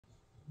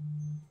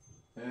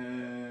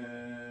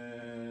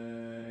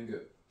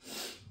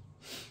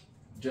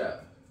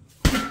jab.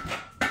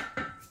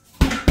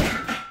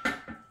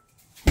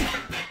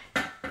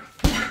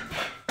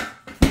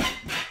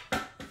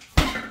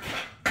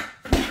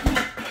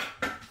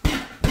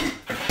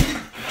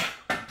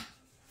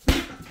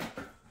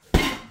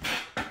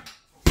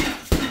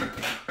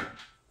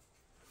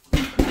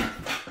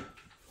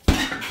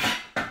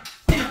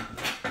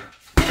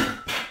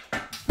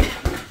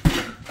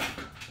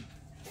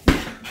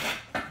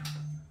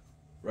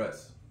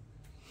 Rest.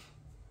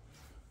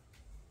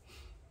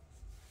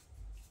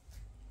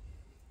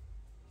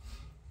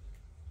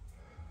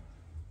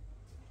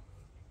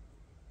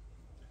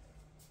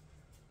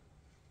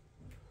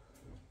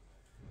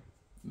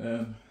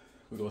 Then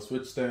we're gonna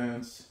switch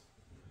stance,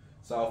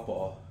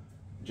 southpaw,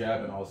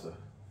 jabbing also.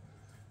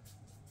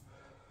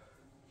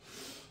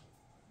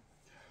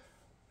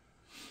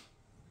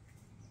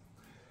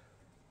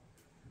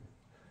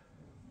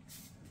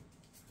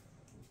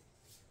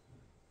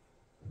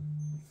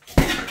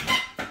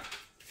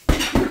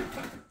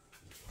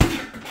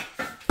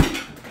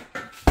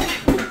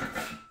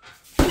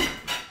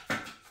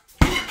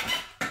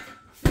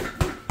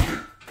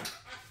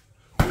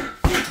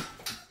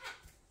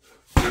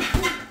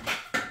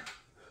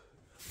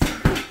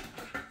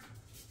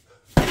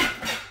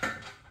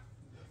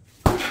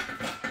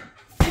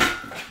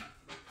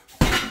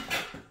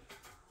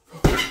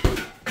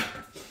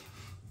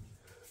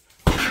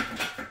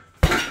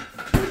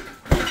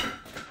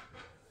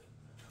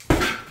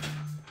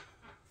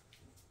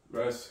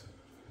 Rest,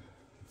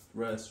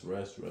 rest,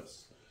 rest,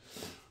 rest.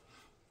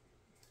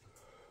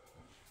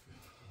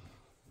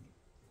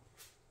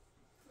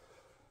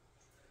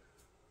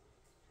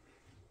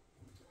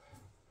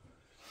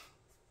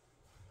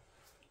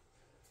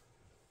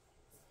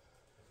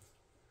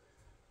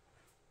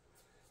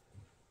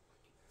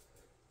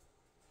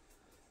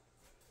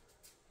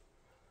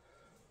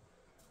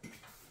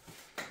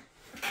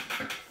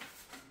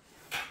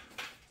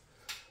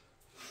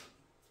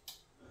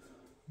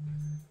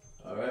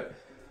 All right,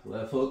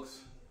 left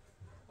hooks,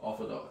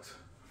 orthodox.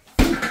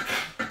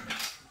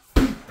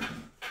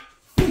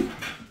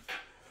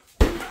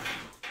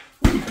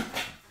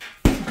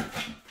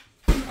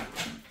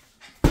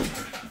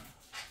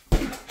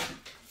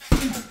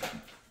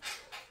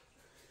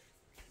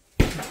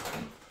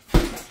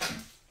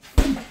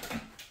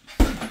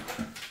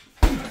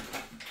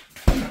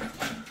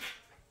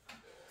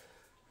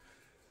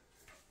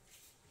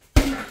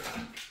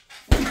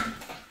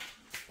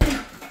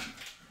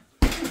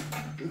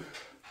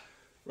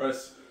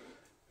 Rest.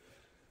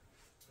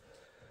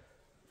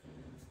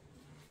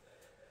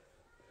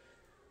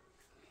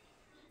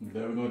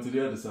 Then we're going to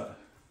the other side.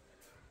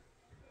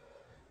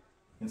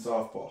 In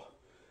southpaw.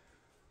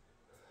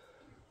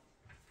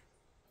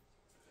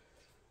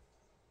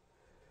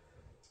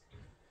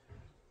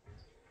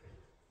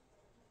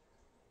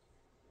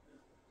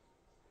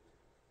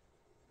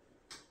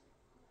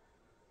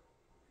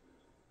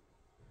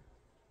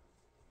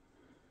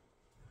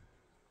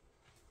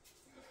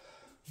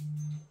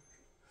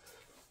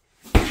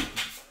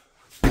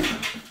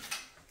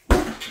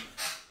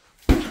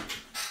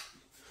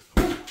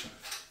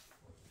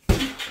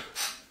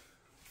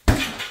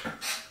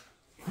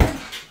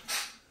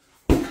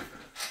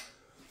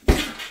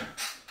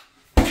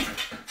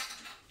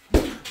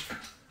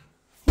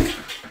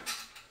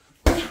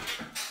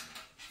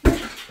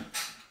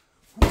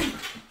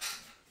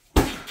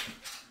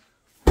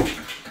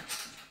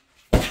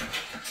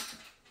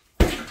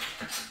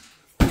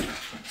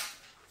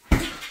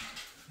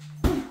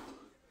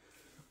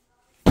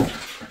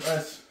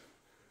 Rest.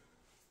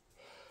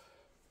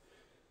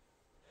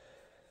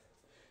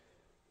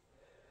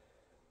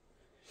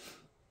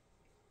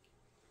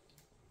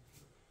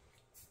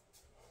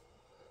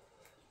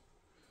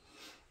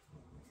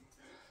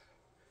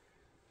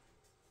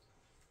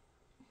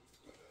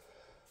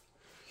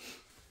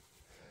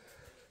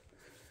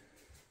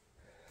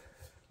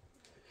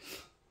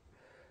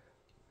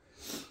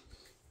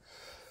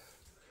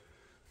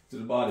 To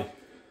the body.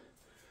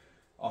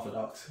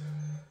 Orthodox.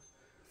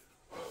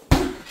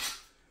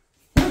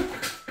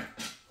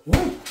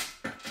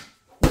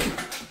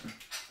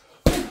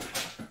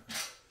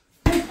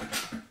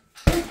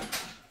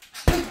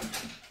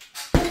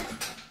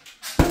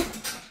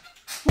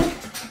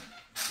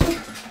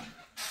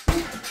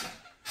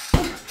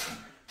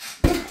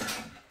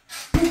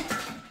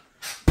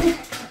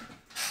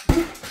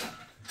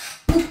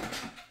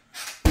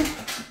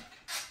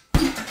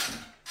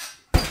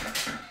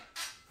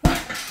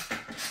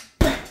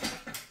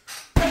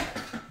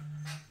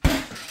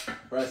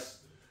 Rest.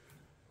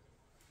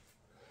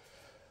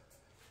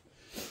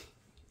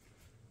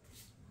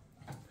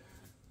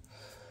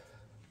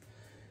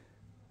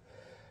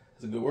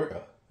 It's a good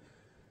workout.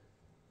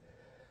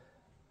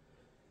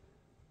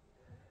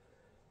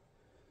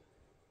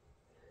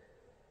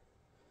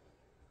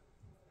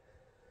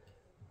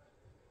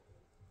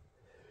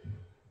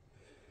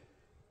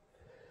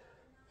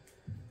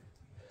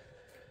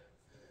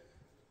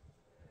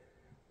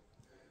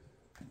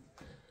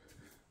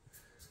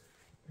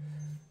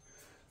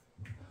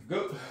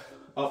 Go.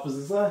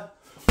 Opposite side.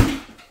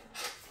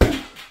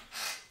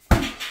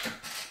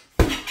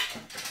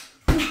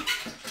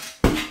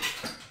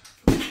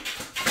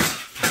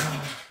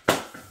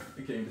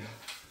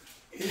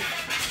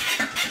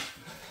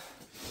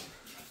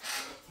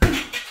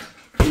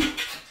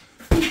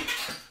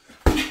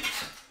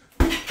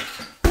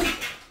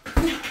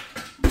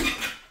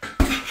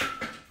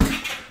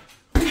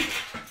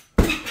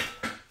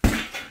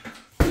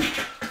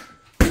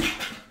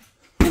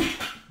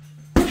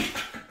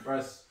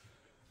 Press.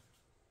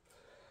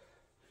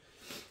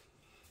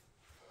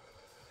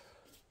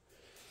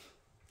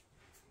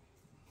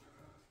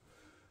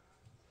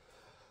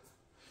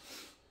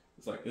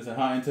 It's a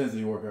high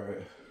intensity workout,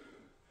 right?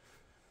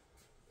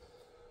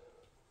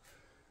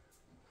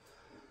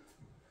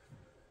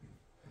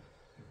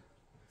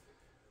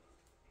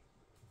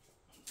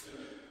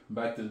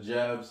 Back to the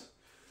jabs,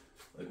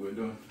 like we're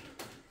doing.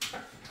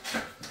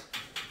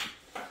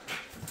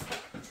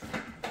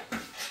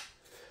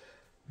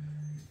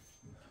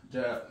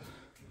 Jab,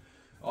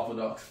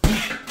 orthodox.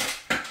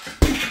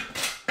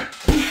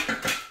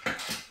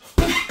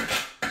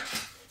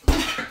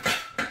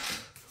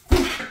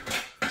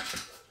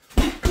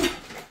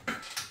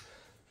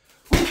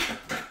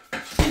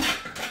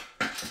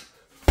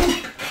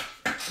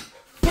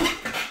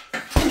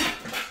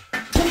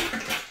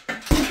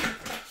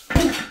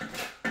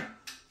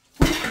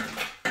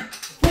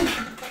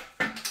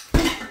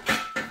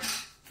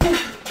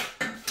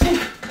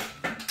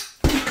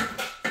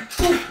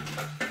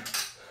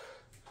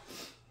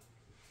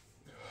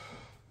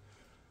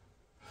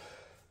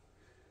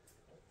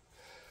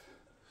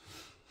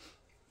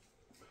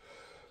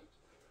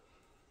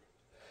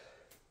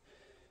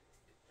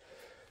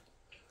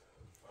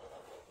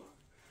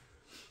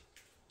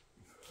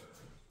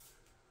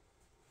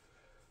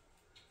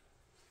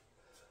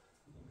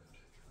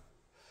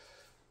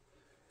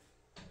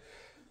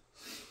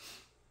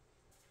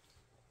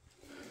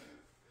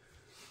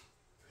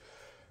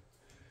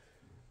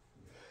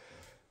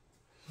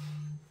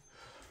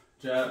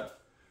 Jab,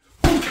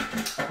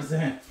 opposite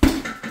hand.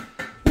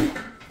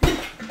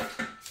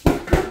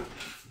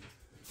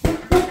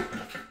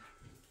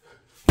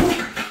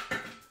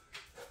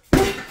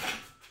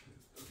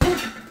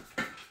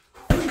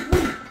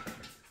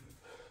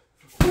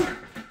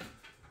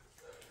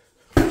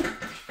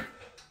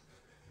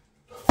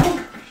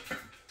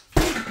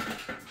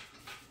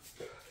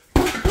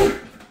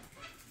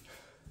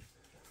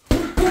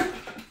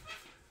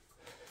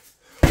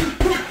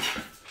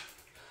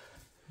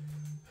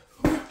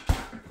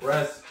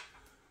 Rest.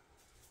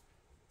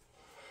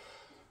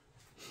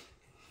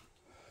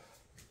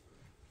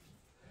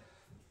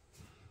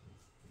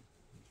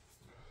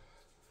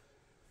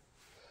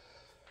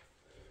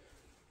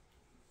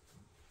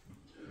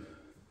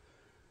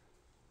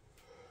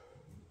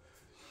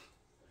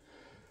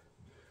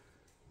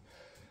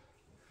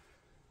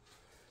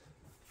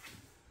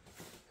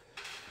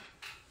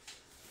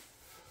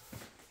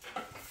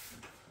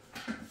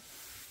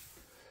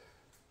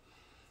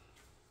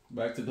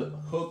 Back to the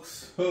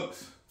hooks,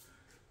 hooks.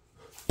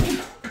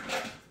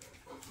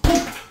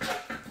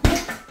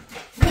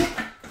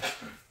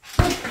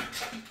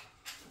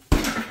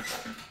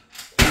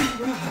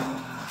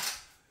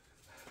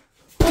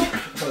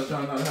 I was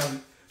trying not to have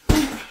it.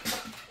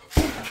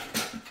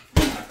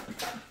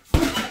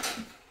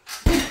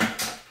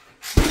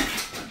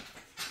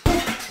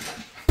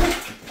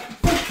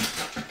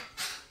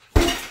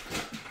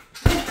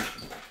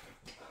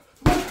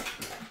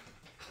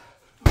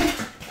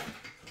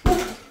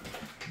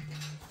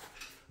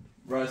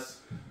 Rest.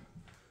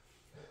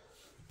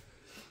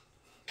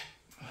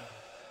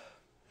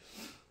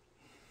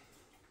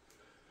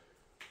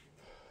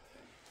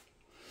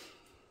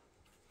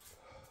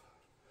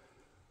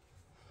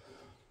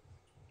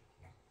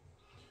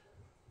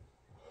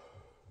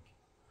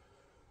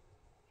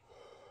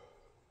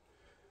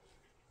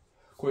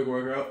 Quick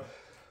workout.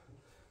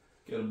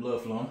 Get the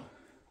blood flowing.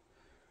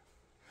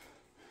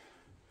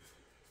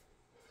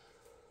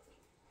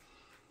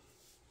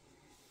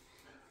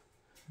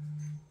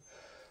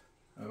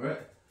 All right.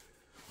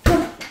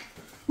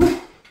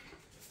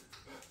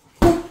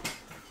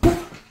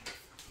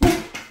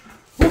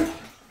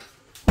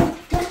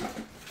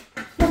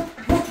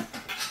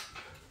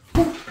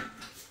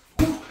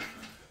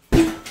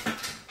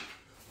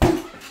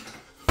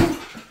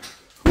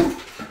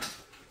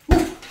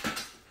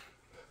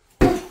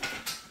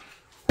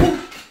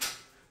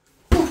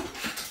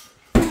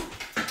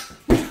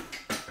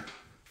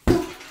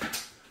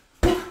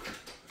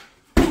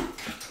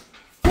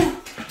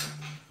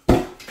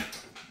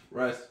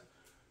 Rest.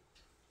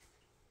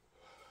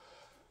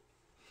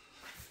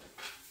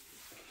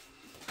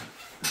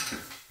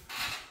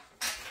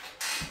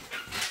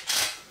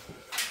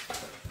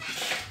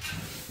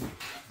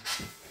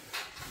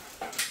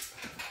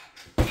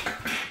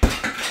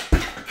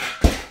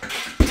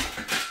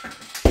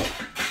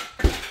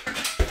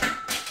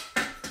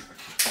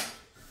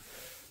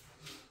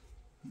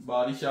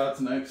 Body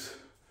shots next.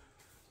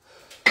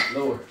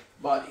 Lower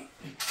body.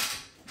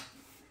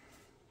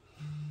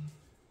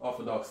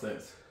 Orthodox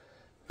stance.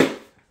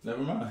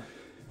 Never mind.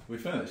 We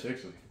finished,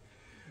 actually.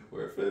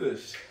 We're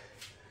finished.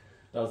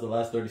 That was the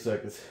last 30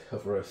 seconds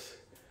of rest.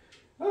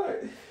 All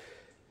right.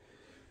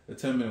 A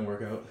 10-minute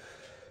workout.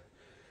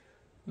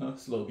 No,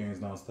 slow gains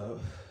nonstop.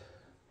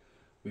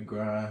 We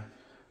grind.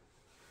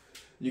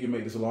 You can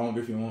make this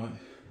longer if you want.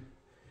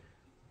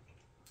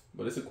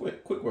 But it's a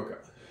quick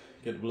workout.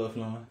 Get the blood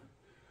flowing.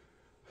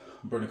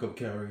 Burn a couple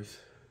calories.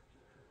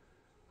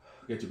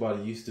 Get your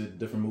body used to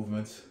different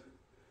movements.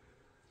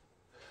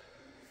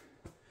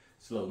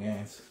 slow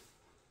gains.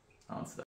 I don't stop.